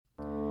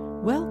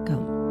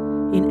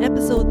Welcome. In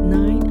episode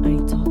 9, I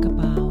talk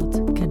about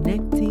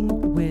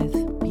connecting with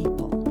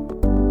people.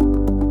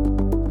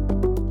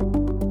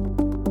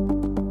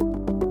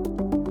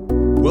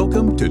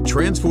 Welcome to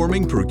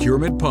Transforming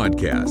Procurement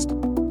Podcast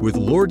with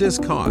Lourdes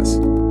Koss,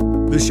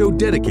 the show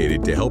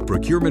dedicated to help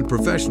procurement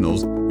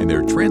professionals in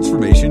their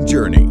transformation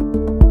journey.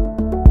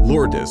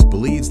 Lourdes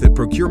believes that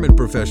procurement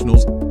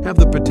professionals have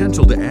the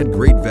potential to add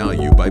great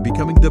value by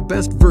becoming the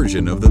best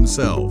version of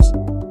themselves.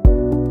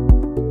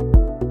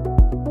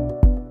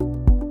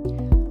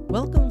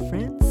 Welcome,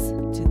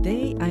 friends.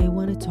 Today, I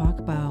want to talk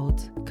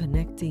about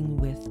connecting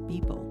with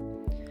people.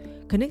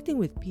 Connecting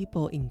with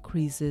people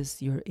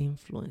increases your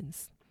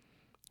influence.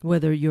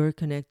 Whether you're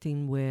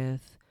connecting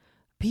with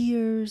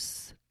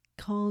peers,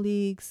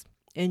 colleagues,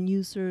 end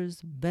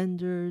users,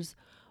 vendors,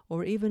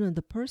 or even on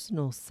the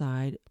personal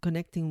side,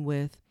 connecting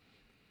with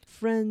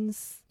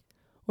friends,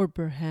 or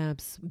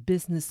perhaps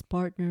business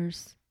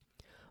partners,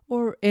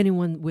 or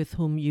anyone with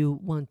whom you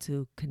want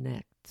to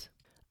connect.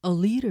 A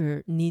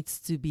leader needs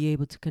to be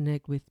able to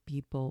connect with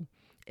people,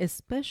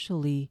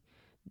 especially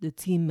the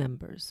team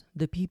members,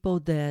 the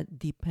people that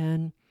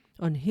depend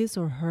on his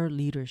or her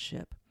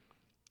leadership.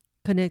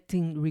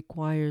 Connecting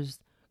requires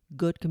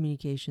good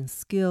communication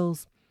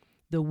skills,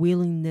 the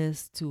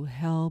willingness to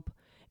help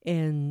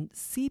and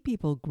see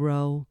people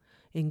grow,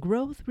 and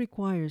growth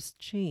requires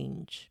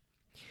change,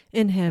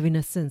 and having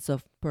a sense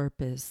of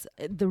purpose.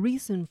 The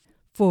reason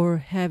for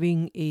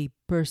having a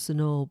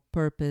personal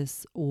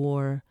purpose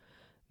or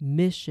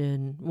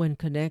mission when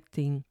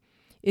connecting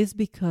is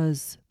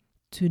because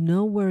to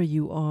know where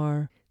you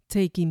are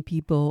taking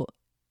people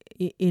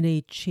in a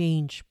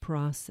change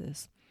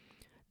process.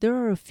 There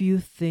are a few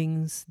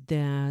things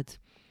that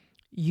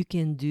you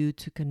can do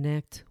to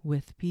connect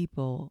with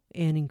people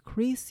and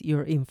increase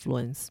your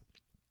influence.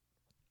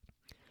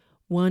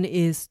 One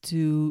is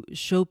to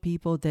show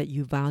people that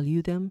you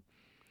value them.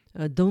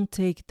 Don't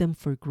take them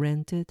for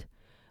granted.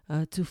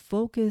 To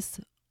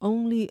focus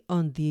only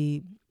on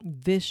the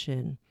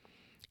vision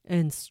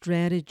and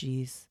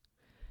strategies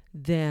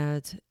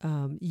that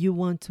you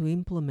want to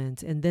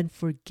implement, and then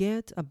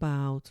forget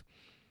about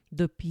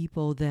the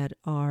people that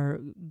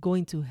are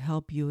going to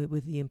help you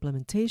with the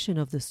implementation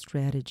of the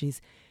strategies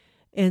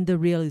and the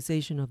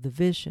realization of the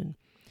vision.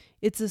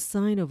 It's a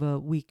sign of a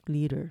weak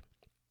leader.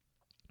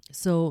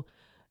 So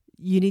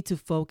you need to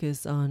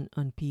focus on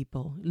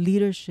people.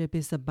 Leadership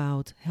is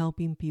about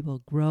helping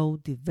people grow,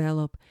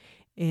 develop,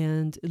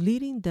 and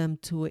leading them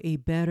to a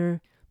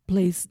better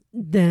place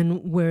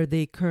than where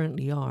they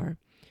currently are.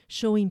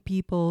 Showing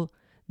people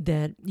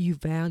that you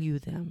value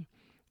them,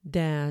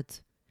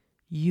 that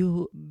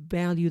you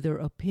value their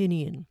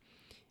opinion.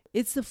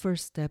 It's the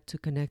first step to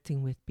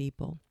connecting with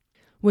people.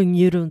 When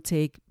you don't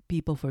take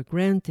people for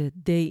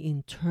granted, they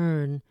in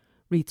turn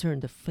return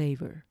the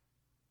favor.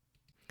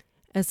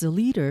 As a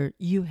leader,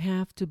 you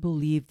have to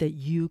believe that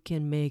you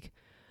can make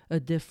a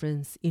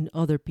difference in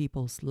other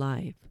people's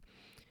life.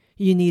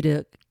 You need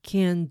a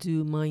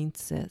can-do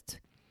mindset.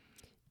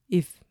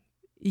 If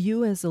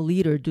you as a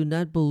leader do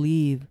not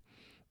believe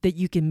that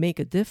you can make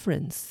a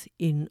difference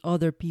in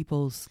other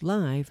people's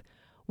life,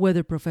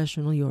 whether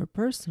professionally or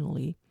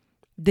personally,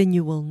 then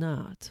you will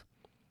not.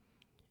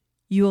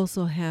 You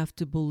also have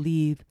to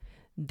believe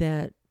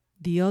that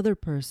the other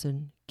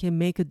person can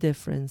make a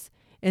difference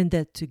and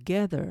that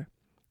together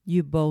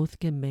you both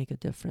can make a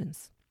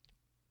difference.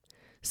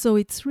 So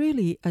it's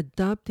really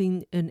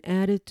adopting an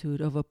attitude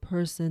of a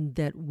person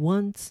that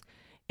wants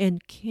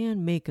and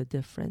can make a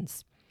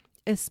difference.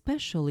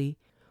 Especially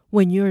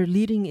when you're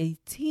leading a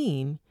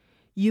team,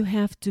 you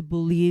have to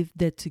believe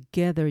that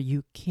together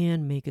you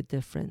can make a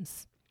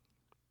difference.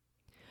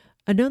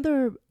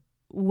 Another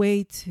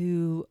way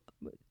to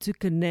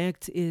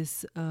connect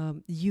is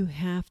you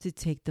have to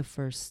take the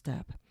first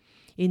step.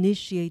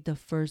 Initiate the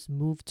first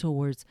move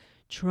towards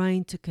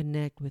trying to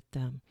connect with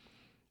them.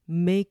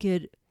 Make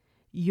it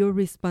your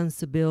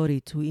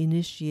responsibility to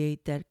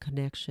initiate that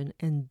connection,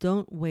 and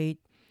don't wait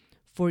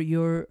for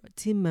your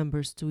team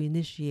members to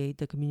initiate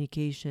the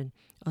communication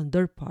on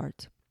their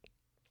part.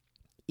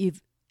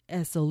 If,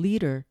 as a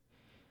leader,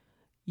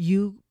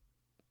 you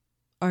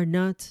are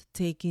not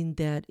taking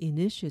that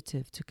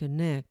initiative to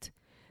connect,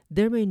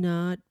 there may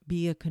not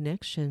be a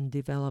connection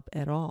developed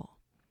at all.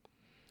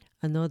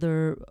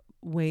 Another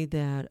way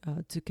that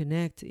to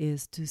connect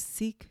is to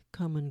seek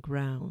common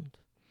ground.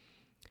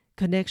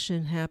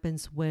 Connection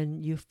happens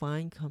when you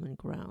find common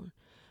ground.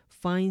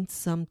 Find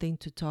something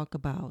to talk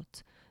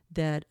about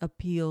that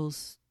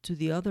appeals to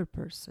the other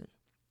person.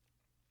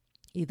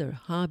 Either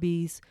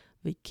hobbies,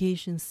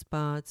 vacation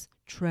spots,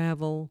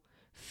 travel,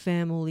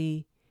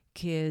 family,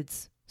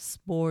 kids,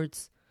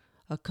 sports,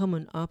 a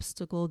common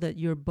obstacle that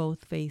you're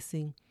both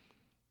facing.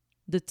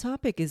 The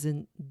topic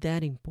isn't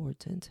that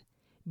important.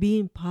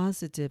 Being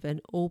positive and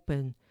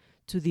open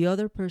to the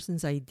other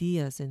person's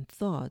ideas and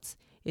thoughts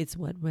is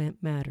what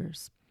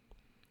matters.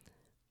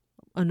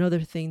 Another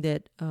thing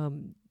that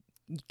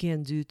you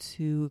can do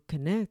to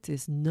connect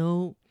is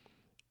know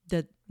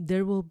that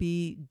there will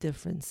be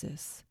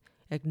differences.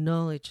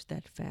 Acknowledge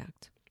that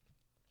fact.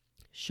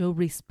 show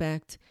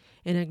respect,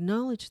 and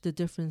acknowledge the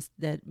difference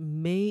that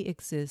may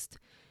exist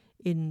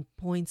in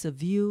points of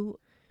view.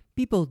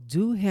 People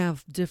do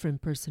have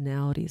different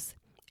personalities,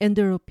 and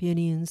their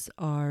opinions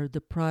are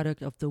the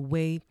product of the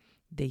way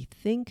they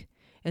think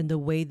and the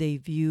way they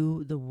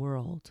view the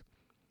world.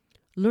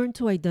 Learn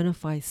to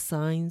identify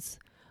signs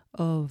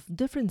of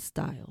different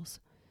styles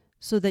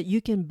so that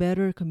you can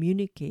better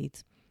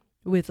communicate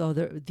with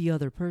the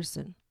other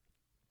person.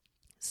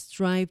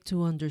 Strive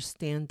to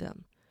understand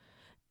them.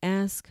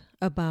 Ask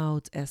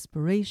about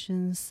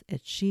aspirations,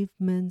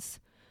 achievements.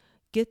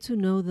 Get to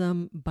know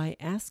them by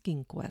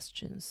asking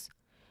questions.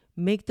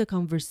 Make the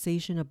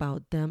conversation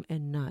about them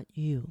and not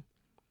you.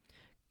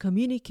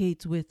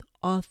 Communicate with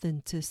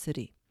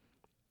authenticity.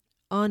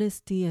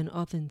 Honesty and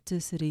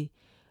authenticity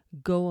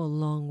go a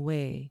long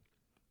way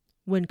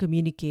when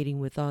communicating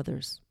with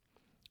others.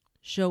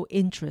 Show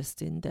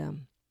interest in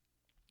them.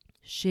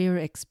 Share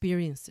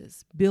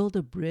experiences. Build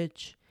a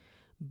bridge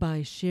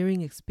by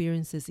sharing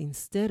experiences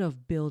instead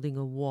of building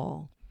a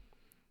wall.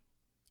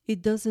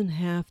 It doesn't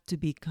have to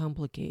be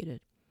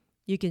complicated.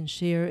 You can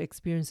share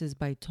experiences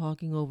by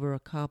talking over a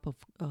cup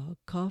of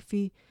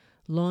coffee,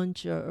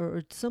 lunch,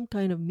 or some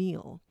kind of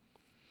meal.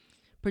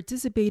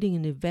 Participating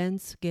in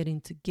events,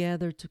 getting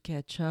together to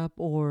catch up,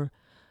 or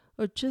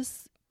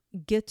just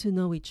get to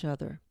know each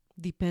other,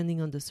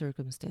 depending on the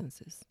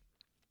circumstances.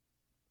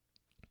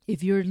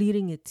 If you're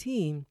leading a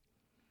team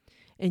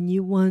and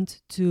you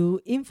want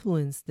to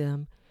influence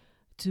them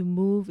to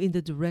move in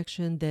the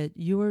direction that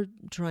you're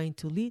trying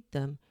to lead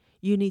them,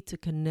 you need to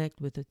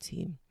connect with the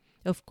team.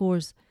 Of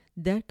course,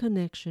 that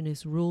connection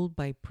is ruled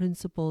by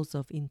principles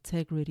of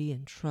integrity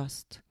and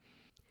trust.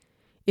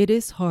 It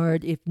is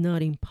hard, if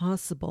not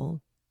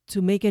impossible,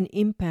 to make an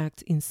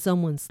impact in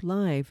someone's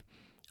life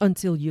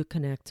until you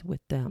connect with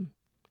them.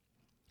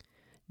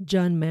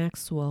 John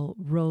Maxwell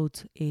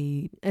wrote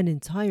an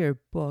entire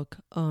book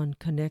on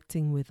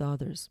connecting with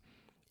others.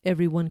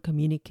 Everyone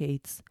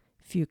communicates,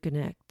 few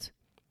connect.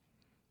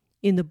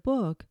 In the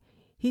book,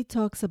 he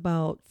talks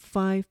about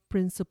 5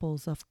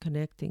 principles of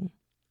connecting.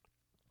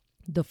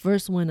 The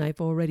first one I've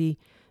already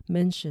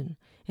mentioned,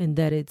 and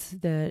that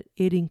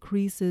it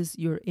increases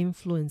your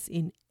influence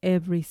in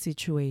every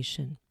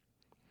situation.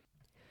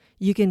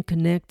 You can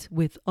connect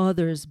with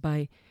others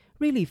by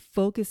really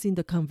focusing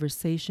the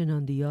conversation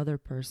on the other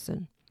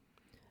person,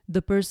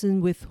 the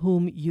person with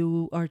whom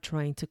you are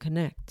trying to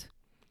connect.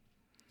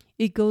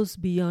 It goes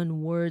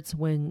beyond words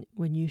when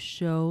you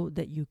show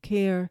that you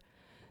care,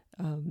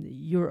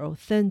 you're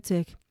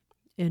authentic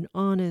and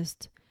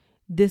honest.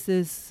 This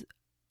is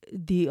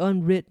the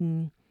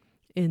unwritten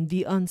and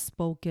the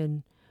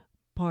unspoken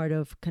part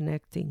of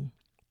connecting.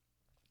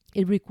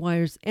 It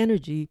requires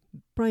energy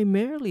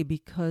primarily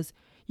because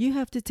you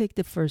have to take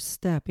the first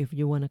step if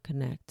you want to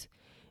connect.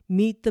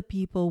 Meet the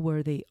people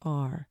where they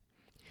are.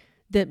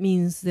 That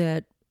means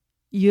that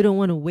you don't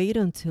want to wait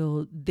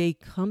until they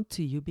come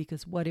to you,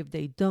 because what if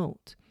they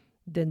don't?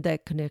 Then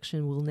that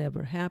connection will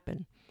never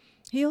happen.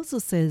 He also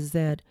says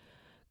that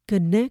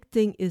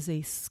connecting is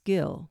a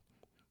skill,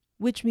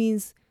 which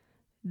means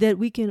that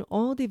we can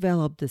all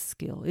develop the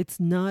skill. It's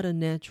not a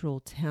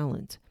natural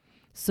talent.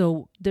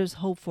 So there's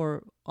hope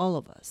for all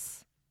of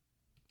us.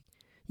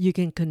 You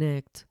can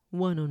connect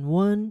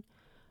one-on-one,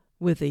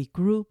 with a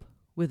group,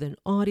 with an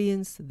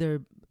audience. There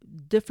are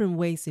different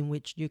ways in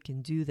which you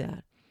can do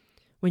that.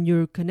 When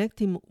you're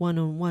connecting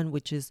one-on-one,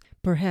 which is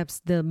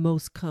perhaps the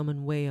most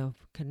common way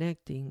of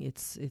connecting,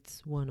 it's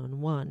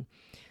one-on-one.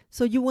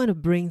 So you want to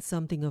bring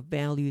something of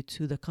value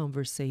to the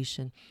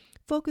conversation.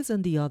 Focus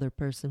on the other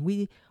person.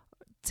 We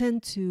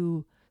tend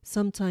to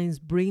sometimes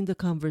bring the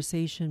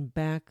conversation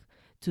back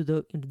to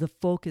the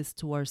focus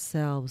to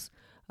ourselves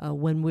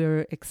when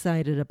we're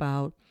excited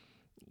about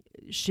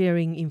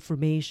sharing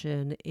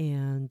information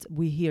and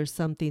we hear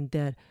something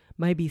that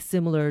might be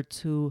similar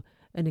to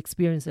an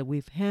experience that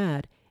we've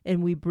had,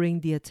 and we bring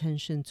the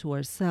attention to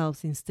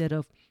ourselves instead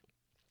of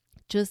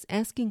just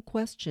asking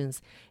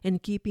questions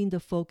and keeping the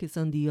focus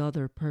on the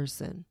other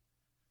person.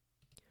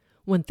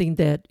 One thing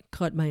that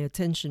caught my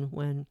attention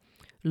when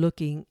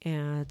looking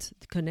at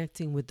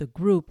connecting with the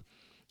group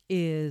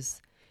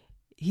is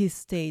he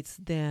states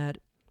that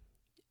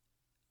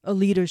a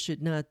leader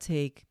should not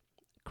take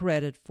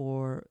credit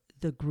for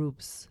the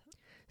group's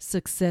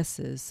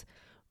successes.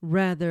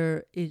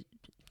 Rather, it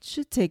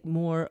should take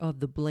more of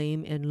the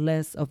blame and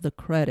less of the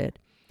credit.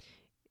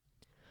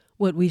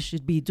 What we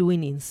should be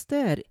doing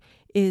instead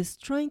is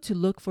trying to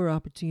look for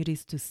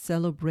opportunities to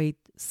celebrate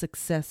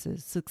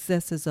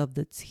successes of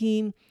the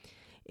team,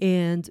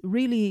 and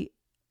really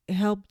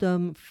help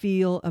them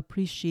feel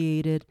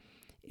appreciated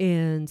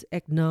and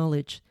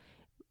acknowledged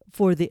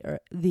for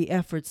the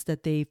efforts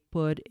that they've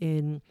put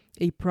in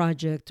a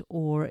project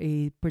or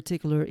a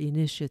particular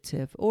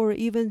initiative, or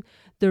even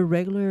their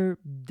regular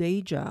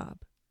day job.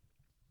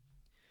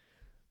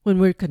 When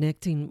we're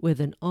connecting with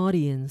an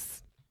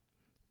audience,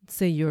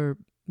 say you're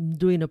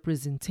doing a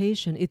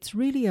presentation, it's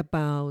really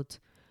about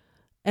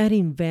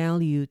adding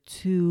value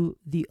to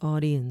the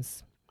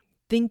audience,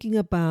 thinking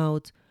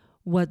about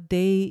what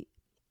they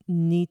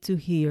need to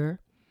hear,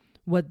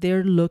 what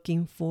they're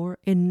looking for,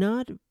 and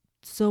not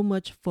so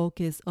much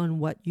focus on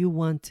what you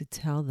want to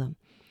tell them.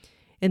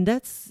 And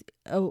that's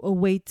a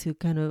way to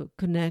kind of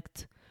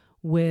connect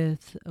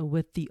with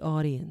the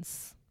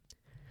audience.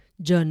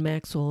 John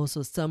Maxwell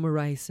also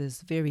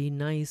summarizes very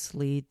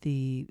nicely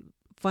the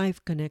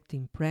 5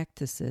 connecting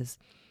practices,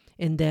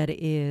 and that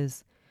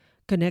is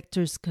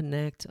connectors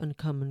connect on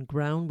common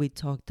ground. We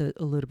talked a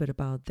little bit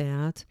about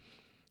that.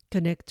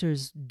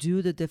 Connectors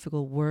do the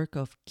difficult work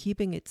of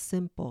keeping it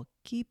simple.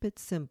 Keep it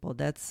simple.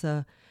 That's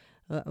a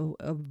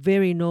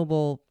very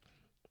noble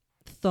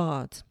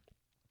thought.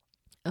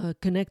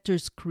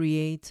 Connectors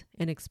create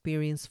an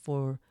experience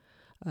for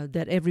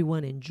that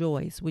everyone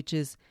enjoys, which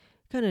is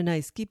kind of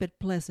nice. Keep it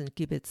pleasant.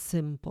 Keep it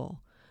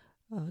simple.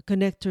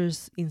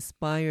 Connectors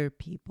inspire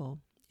people,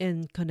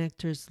 and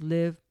connectors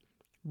live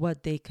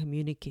what they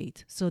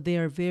communicate. So they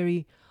are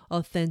very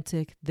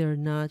authentic. They're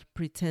not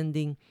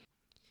pretending.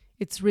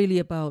 It's really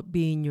about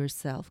being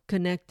yourself,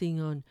 connecting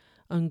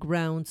on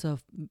grounds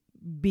of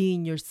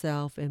being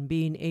yourself and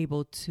being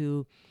able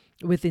to,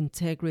 with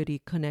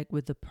integrity, connect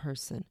with the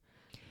person.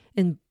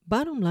 And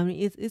bottom line,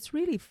 it's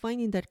really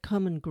finding that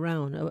common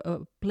ground,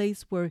 a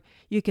place where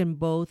you can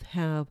both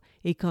have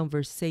a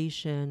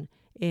conversation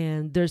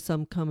and there's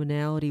some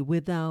commonality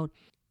without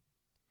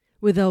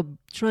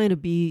trying to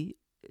be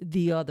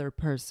the other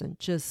person.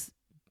 Just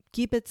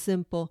keep it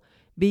simple,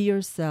 be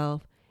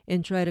yourself,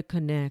 and try to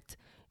connect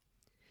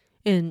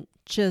and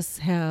just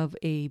have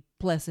a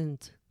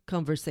pleasant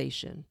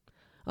conversation.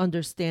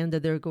 Understand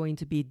that there are going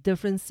to be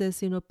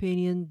differences in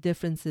opinion,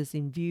 differences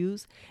in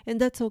views, and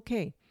that's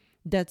okay.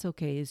 That's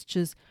okay. It's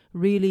just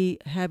really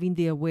having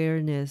the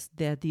awareness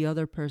that the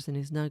other person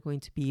is not going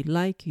to be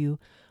like you,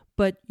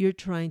 but you're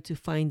trying to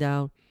find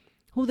out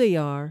who they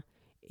are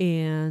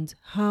and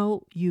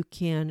how you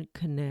can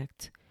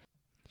connect.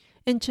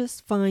 And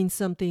just find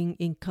something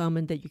in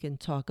common that you can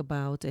talk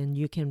about and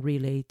you can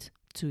relate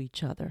to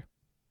each other.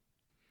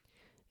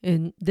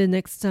 And the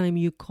next time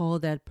you call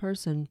that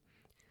person,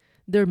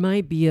 there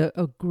might be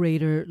a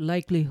greater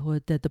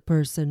likelihood that the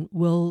person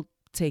will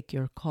take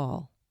your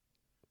call.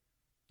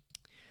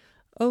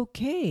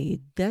 Okay,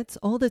 that's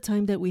all the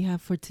time that we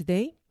have for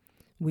today.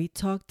 We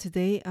talked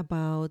today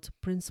about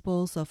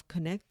principles of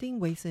connecting,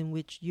 ways in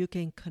which you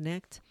can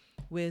connect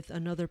with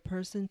another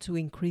person to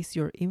increase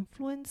your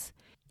influence.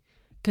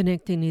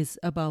 Connecting is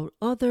about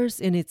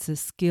others, and it's a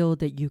skill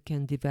that you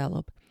can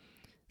develop.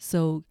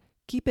 So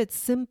keep it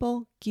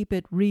simple, keep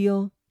it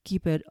real,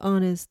 keep it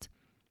honest,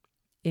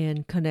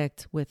 and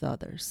connect with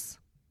others.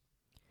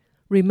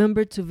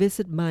 Remember to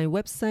visit my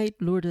website,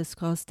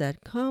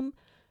 lourdescos.com.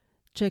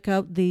 Check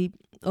out the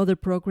other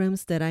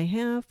programs that I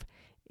have.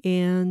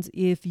 And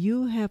if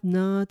you have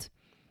not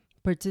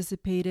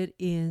participated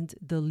in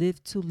the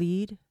Live to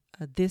Lead,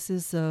 this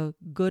is a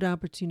good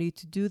opportunity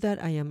to do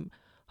that. I am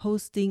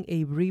hosting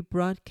a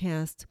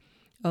rebroadcast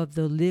of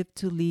the Live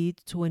to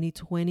Lead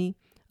 2020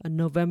 on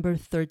November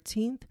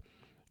 13th.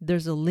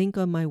 There's a link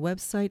on my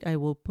website. I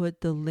will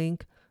put the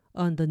link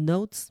on the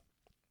notes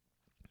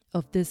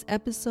of this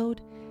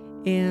episode,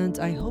 and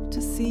I hope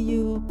to see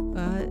you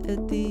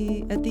at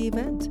the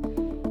event.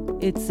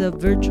 It's a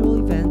virtual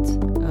event,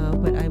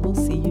 but I will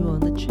see you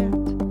on the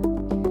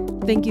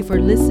chat. Thank you for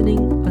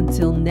listening.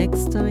 Until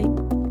next time,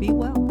 be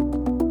well.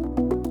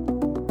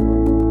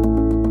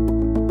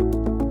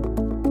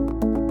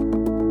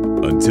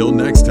 Until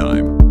next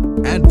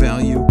time, add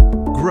value,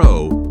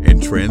 grow,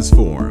 and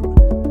transform.